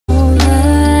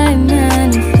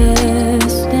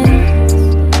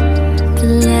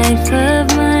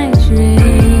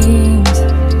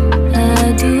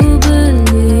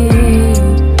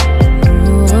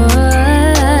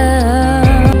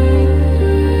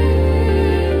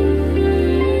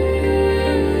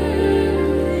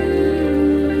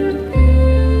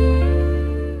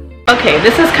Okay,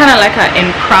 this is kind of like an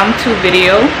impromptu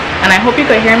video, and I hope you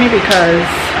could hear me because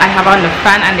I have on the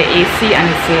fan and the AC and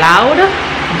it's loud,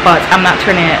 but I'm not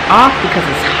turning it off because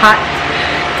it's hot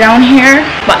down here.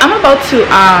 But I'm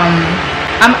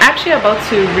actually about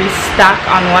to restock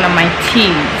on one of my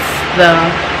teas, the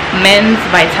men's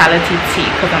vitality tea,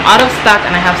 because I'm out of stock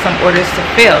and I have some orders to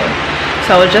fill.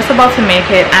 So I was just about to make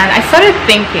it, and I started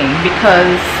thinking,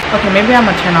 because okay, maybe I'm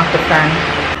gonna turn off the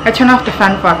fan. I turned off the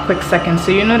fan for a quick second, so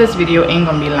you know this video ain't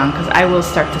gonna be long because I will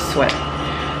start to sweat,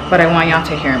 but I want y'all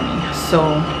to hear me.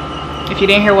 So if you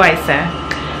didn't hear what I said,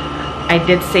 I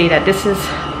did say that this is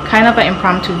kind of an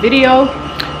impromptu video.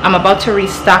 I'm about to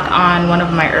restock on one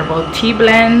of my herbal tea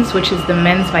blends, which is the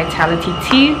men's vitality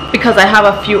tea, because I have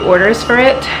a few orders for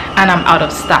it and I'm out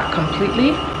of stock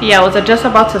completely. Yeah, I was just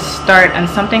about to start and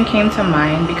something came to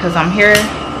mind because I'm here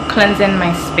cleansing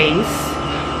my space.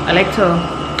 I like to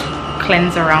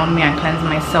cleanse around me and cleanse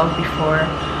myself before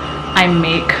I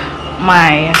make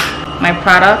my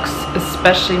products,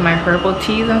 especially my herbal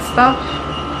teas and stuff,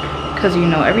 because you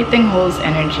know everything holds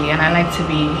energy and I like to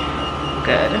be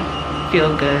good, feel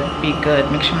good, be good,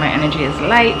 make sure my energy is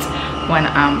light when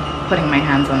I'm putting my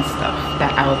hands on stuff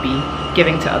that I will be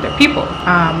giving to other people.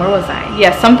 Where was I?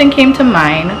 Yeah, something came to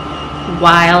mind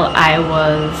while I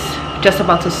was just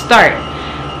about to start.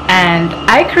 And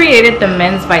I created the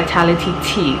men's vitality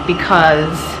tea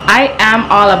because I am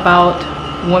all about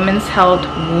women's health,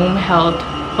 womb health,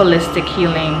 holistic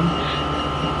healing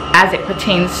as it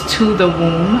pertains to the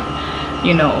womb,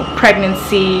 you know,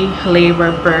 pregnancy,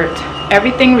 labor, birth,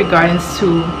 everything regarding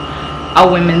to a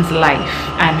woman's life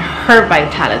and her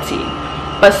vitality.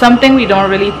 But something we don't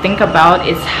really think about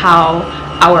is how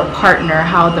our partner,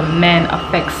 how the men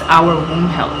affects our womb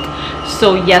health.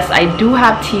 So yes, I do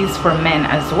have teas for men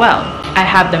as well. I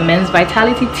have the men's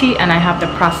vitality tea and I have the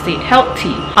prostate health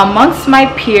tea. Amongst my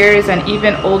peers and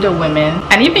even older women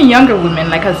and even younger women,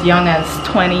 like as young as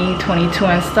 20, 22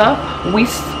 and stuff,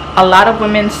 a lot of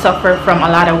women suffer from a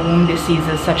lot of womb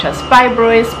diseases such as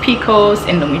fibroids, PCOS,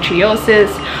 endometriosis,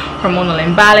 hormonal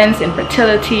imbalance,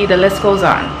 infertility, the list goes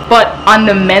on. But on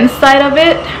the men's side of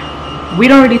it, we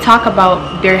don't really talk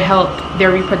about their health,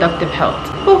 their reproductive health.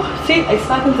 Oh, see, I'm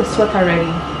starting to sweat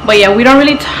already. But yeah, we don't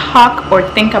really talk or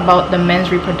think about the men's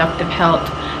reproductive health,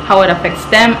 how it affects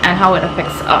them and how it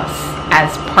affects us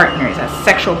as partners, as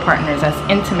sexual partners, as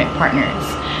intimate partners.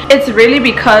 It's really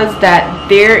because that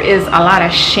there is a lot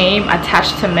of shame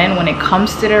attached to men when it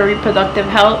comes to their reproductive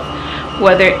health,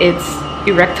 whether it's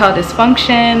erectile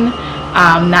dysfunction,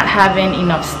 not having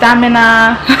enough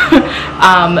stamina,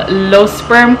 low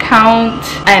sperm count,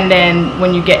 and then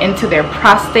when you get into their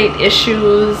prostate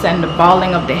issues and the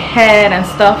balding of the head and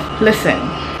stuff. Listen,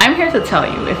 I'm here to tell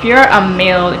you, if you're a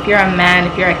male, if you're a man,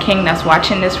 if you're a king that's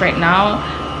watching this right now,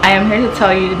 I am here to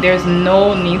tell you there's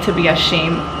no need to be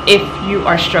ashamed if you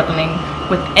are struggling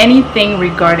with anything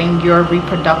regarding your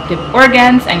reproductive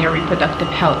organs and your reproductive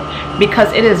health,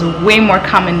 because it is way more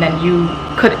common than you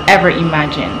could ever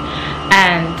imagine.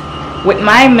 And with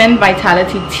my men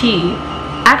vitality tea,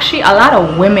 actually a lot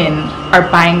of women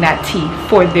are buying that tea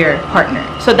for their partner.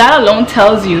 So that alone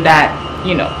tells you that,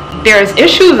 you know, there's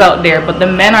issues out there, but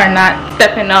the men are not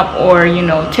stepping up or, you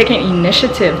know, taking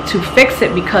initiative to fix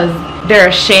it because they're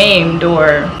ashamed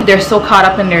or they're so caught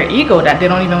up in their ego that they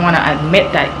don't even want to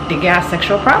admit that they got a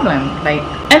sexual problem. Like,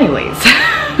 anyways,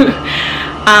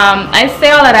 I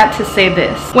say all of that to say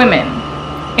this: women,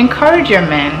 encourage your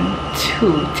men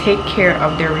to take care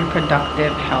of their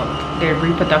reproductive health, their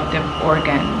reproductive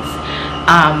organs.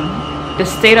 The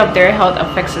state of their health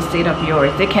affects the state of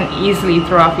yours. They can easily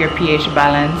throw off your pH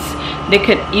balance. They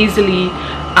could easily,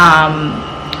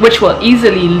 which will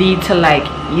easily lead to like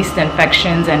yeast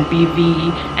infections and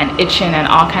BV and itching and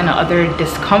all kind of other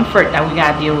discomfort that we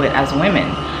gotta deal with as women.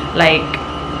 Like,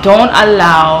 don't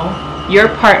allow your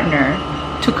partner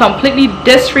to completely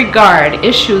disregard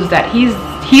issues that he's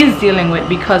dealing with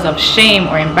because of shame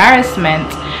or embarrassment,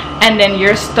 and then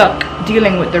you're stuck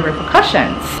dealing with the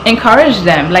repercussions. Encourage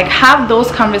them, like, have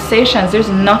those conversations. There's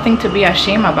nothing to be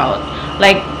ashamed about.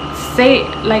 Like, say,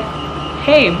 like,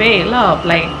 hey babe, love,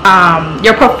 like,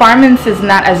 your performance is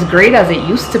not as great as it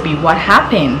used to be. What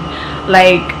happened?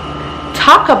 Like,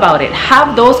 talk about it.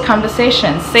 Have those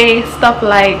conversations. Say stuff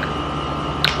like,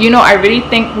 you know, I really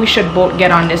think we should both get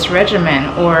on this regimen,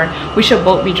 or we should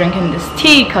both be drinking this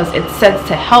tea because it says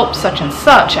to help such and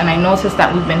such, and I noticed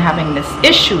that we've been having this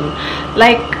issue.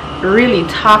 Like, really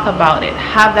talk about it.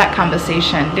 Have that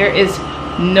conversation. There is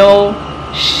no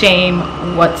shame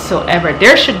whatsoever.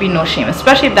 There should be no shame,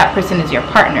 especially if that person is your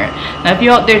partner. Now, if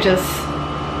you're out there just,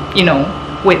 you know,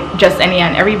 with just any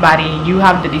and everybody, you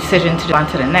have the decision to go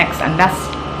on to the next, and that's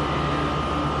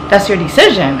that's your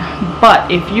decision.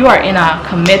 But if you are in a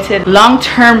committed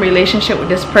long-term relationship with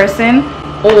this person,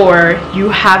 or you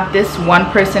have this one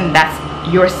person that's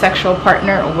your sexual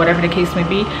partner or whatever the case may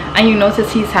be, and you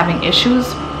notice he's having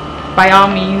issues, by all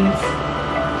means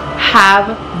have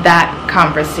that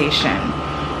conversation.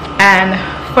 And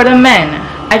for the men,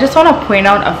 I just want to point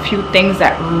out a few things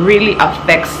that really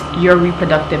affects your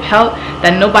reproductive health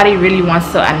that nobody really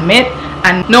wants to admit,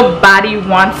 and nobody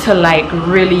wants to like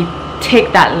really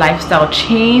take that lifestyle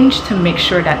change to make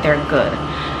sure that they're good.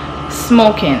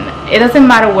 Smoking. It doesn't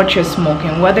matter what you're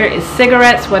smoking, whether it's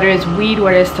cigarettes, whether it's weed,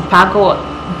 whether it's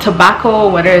tobacco,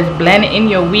 whether it's blended in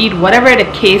your weed, whatever the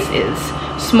case is,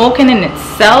 smoking in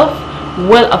itself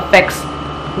will affect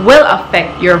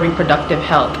your reproductive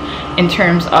health in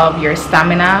terms of your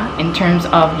stamina, in terms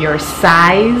of your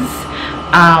size,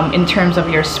 in terms of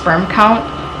your sperm count,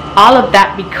 all of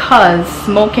that, because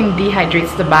smoking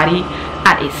dehydrates the body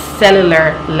at a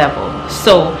cellular level.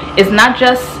 So it's not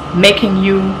just making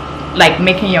your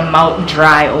mouth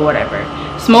dry or whatever.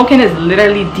 Smoking is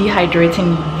literally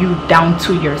dehydrating you down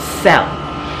to your cell.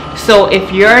 So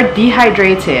if you're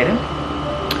dehydrated,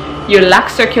 you lack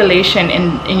circulation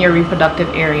in your reproductive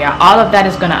area, all of that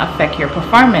is going to affect your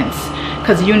performance,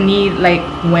 because you need, like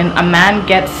when a man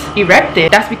gets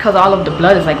erected, that's because all of the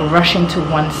blood is like rushing to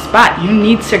one spot. You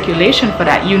need circulation for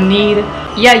that. You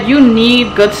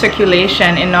need good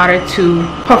circulation in order to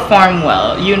perform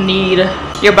well.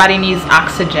 Your body needs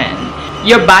oxygen.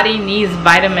 Your body needs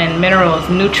vitamin, minerals,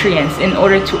 nutrients in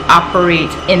order to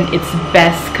operate in its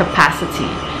best capacity.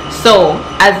 So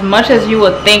as much as you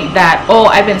would think that, oh,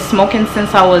 I've been smoking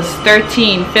since I was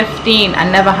 13, 15,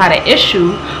 I never had an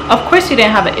issue, of course you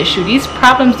didn't have an issue. These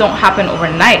problems don't happen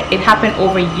overnight. It happened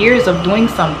over years of doing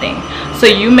something. So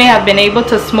you may have been able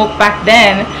to smoke back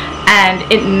then and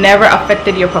it never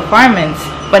affected your performance,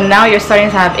 but now you're starting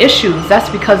to have issues.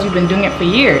 That's because you've been doing it for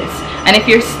years. And if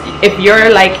you're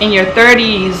like in your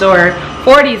 30s or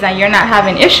 40s and you're not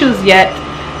having issues yet,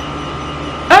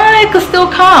 it could still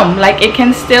come. Like, it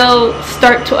can still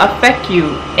start to affect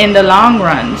you in the long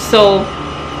run. So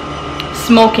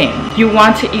smoking, you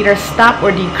want to either stop or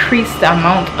decrease the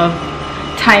amount of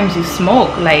times you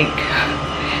smoke. Like,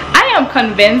 I am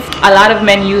convinced a lot of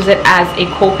men use it as a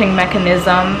coping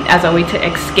mechanism, as a way to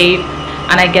escape,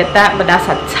 and I get that, but that's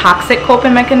a toxic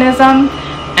coping mechanism,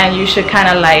 and you should kind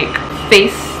of like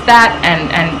face that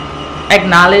and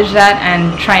acknowledge that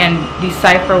and try and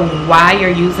decipher why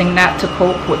you're using that to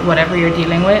cope with whatever you're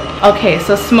dealing with. Okay,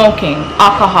 so smoking,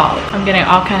 alcohol. I'm getting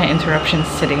all kind of interruptions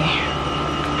today.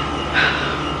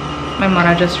 My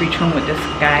mother just reached home with this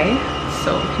guy,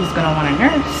 so he's gonna want a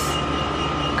nurse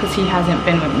because he hasn't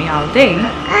been with me all day.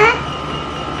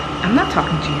 I'm not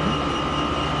talking to you.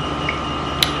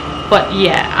 But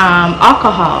yeah,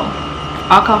 alcohol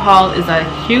is a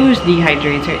huge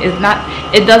dehydrator.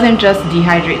 It doesn't just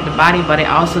dehydrate the body, but it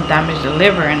also damages the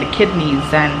liver and the kidneys,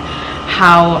 and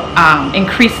how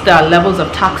increase the levels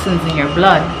of toxins in your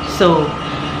blood. So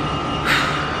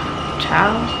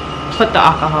child, put the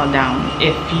alcohol down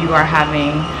if you are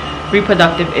having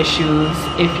reproductive issues,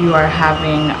 if you are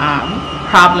having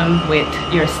problems with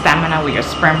your stamina, with your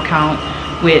sperm count,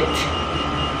 with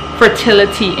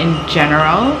fertility in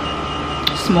general.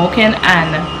 Smoking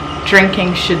and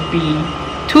drinking should be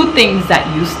two things that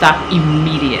you stop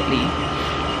immediately.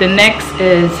 The next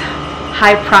is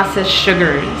high processed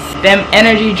sugars, them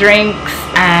energy drinks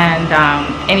and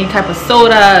any type of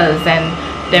sodas, and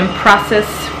them processed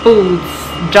foods,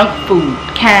 junk food,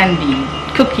 candy,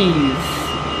 cookies,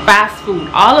 fast food.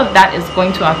 All of that is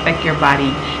going to affect your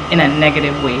body in a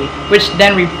negative way, which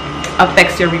then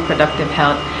affects your reproductive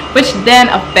health, which then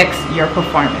affects your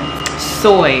performance.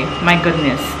 Soy, my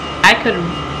goodness, I could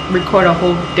record a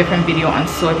whole different video on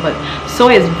soy, but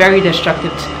soy is very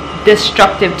destructive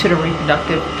to the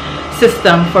reproductive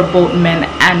system for both men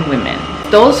and women.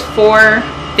 Those 4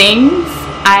 things,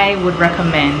 I would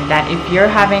recommend that if you're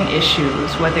having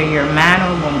issues, whether you're a man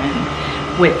or woman,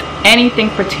 with anything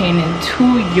pertaining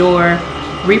to your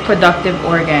reproductive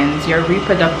organs, your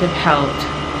reproductive health,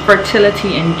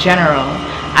 fertility in general,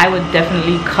 I would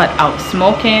definitely cut out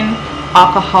smoking,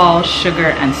 alcohol,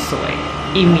 sugar, and soy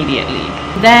immediately.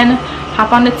 Then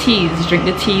hop on the teas. Drink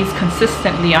the teas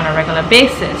consistently on a regular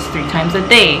basis, 3 times a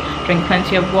day. Drink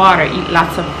plenty of water. Eat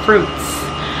lots of fruits,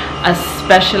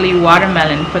 especially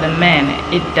watermelon for the men.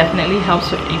 It definitely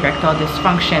helps with erectile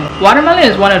dysfunction. Watermelon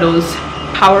is one of those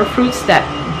power fruits that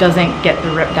doesn't get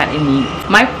the rep that it needs.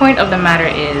 My point of the matter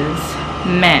is,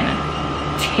 men,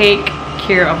 take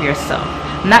care of yourself.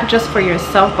 Not just for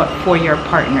yourself, but for your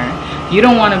partner. You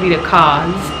don't want to be the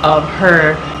cause of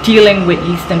her dealing with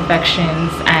yeast infections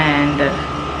and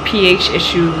pH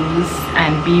issues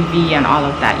and BV and all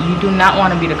of that. You do not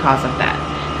want to be the cause of that,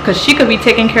 because she could be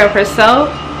taking care of herself,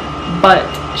 but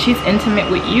she's intimate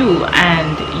with you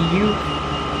and you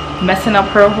messing up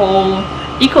her whole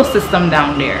ecosystem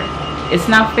down there. It's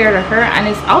not fair to her, and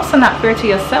it's also not fair to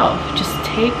yourself. Just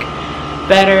take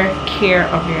better care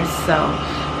of yourself.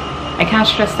 I can't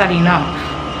stress that enough.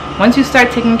 Once you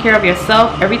start taking care of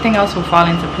yourself, everything else will fall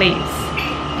into place.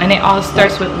 And it all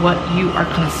starts with what you are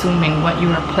consuming, what you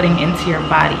are putting into your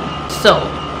body. So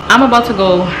I'm about to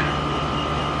go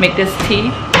make this tea,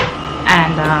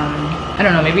 and I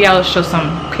don't know, maybe I'll show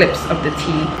some clips of the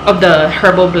tea, of the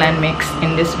herbal blend mix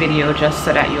in this video, just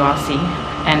so that you all see,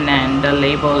 and then the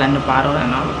label and the bottle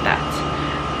and all of that.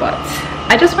 But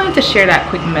I just wanted to share that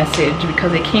quick message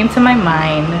because it came to my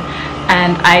mind,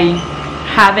 and I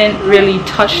haven't really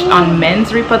touched on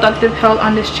men's reproductive health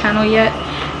on this channel yet,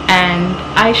 and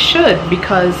I should,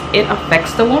 because it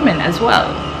affects the woman as well.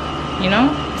 You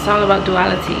know, it's all about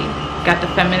duality. Got the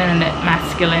feminine and the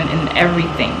masculine in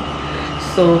everything.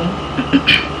 So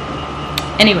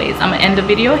anyways, I'm gonna end the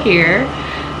video here.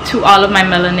 To all of my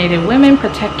melanated women,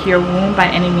 protect your womb by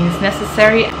any means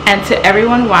necessary, and to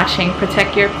everyone watching,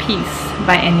 protect your peace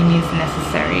by any means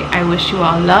necessary. I wish you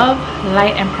all love,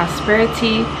 light, and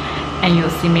prosperity, and you'll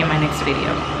see me in my next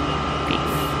video.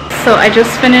 Peace. So I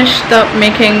just finished up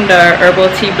making the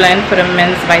herbal tea blend for the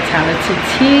men's vitality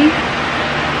tea,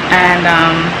 and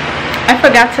I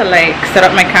forgot to like set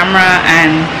up my camera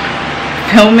and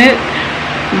film it,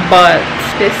 but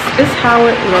this is how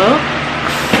it looks.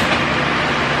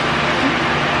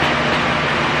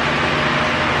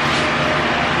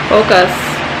 Focus,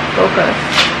 focus,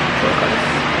 focus.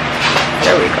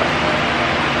 There we go.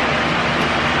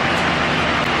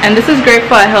 And this is great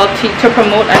for to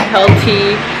promote a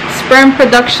healthy sperm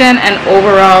production and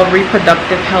overall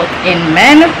reproductive health in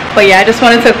men. But yeah, I just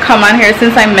wanted to come on here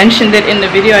since I mentioned it in the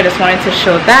video. I just wanted to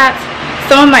show that.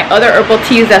 Some of my other herbal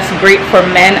teas that's great for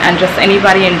men and just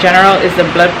anybody in general is the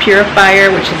blood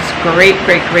purifier, which is great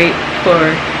for,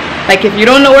 like, if you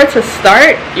don't know where to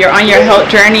start, you're on your health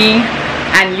journey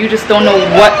and you just don't know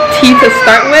what tea to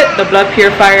start with, the blood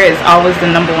purifier is always the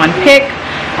 #1 pick.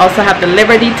 Also have the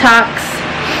liver detox,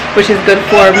 which is good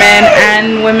for men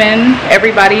and women,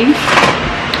 everybody.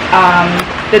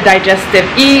 The digestive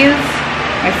ease.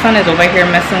 My son is over here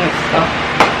messing with stuff.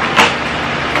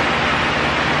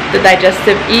 The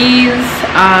digestive ease.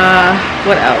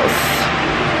 What else?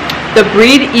 The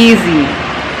breathe easy.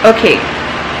 Okay,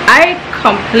 I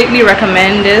completely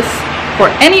recommend this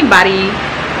for anybody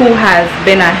who has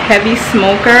been a heavy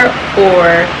smoker,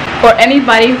 or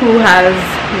anybody who has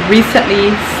recently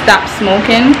stopped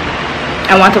smoking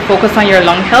and want to focus on your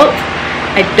lung health.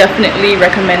 I definitely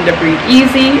recommend the Breathe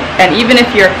Easy. And even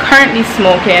if you're currently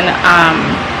smoking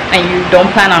and you don't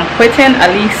plan on quitting,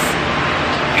 at least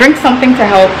drink something to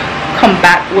help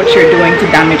combat what you're doing to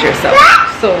damage yourself.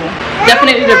 So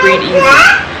definitely the Breathe Easy.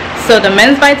 So the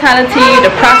men's vitality,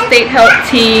 the prostate health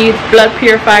tea, blood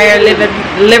purifier,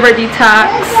 liver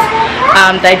detox,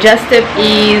 digestive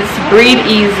ease, breathe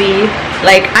easy.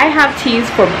 Like, I have teas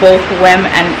for both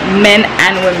men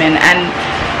and women, and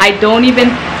I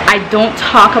don't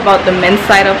talk about the men's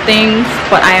side of things,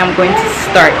 but I am going to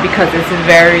start because it's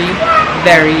very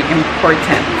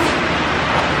important,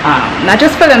 not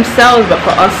just for themselves but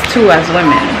for us too as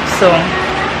women. So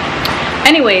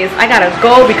anyways, I gotta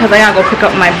go because I gotta go pick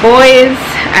up my boys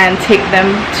and take them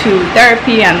to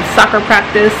therapy and soccer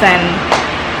practice and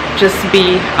just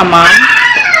be a mom.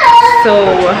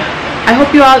 So I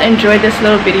hope you all enjoyed this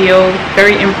little video.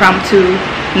 Very impromptu,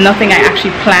 nothing I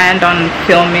actually planned on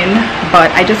filming,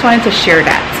 but I just wanted to share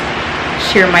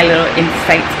my little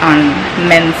insights on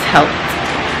men's health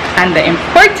and the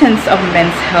importance of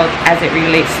men's health as it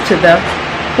relates to the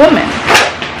woman.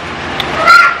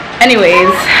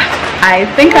 Anyways, I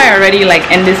think I already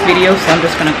end this video, so I'm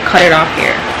just gonna cut it off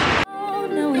here.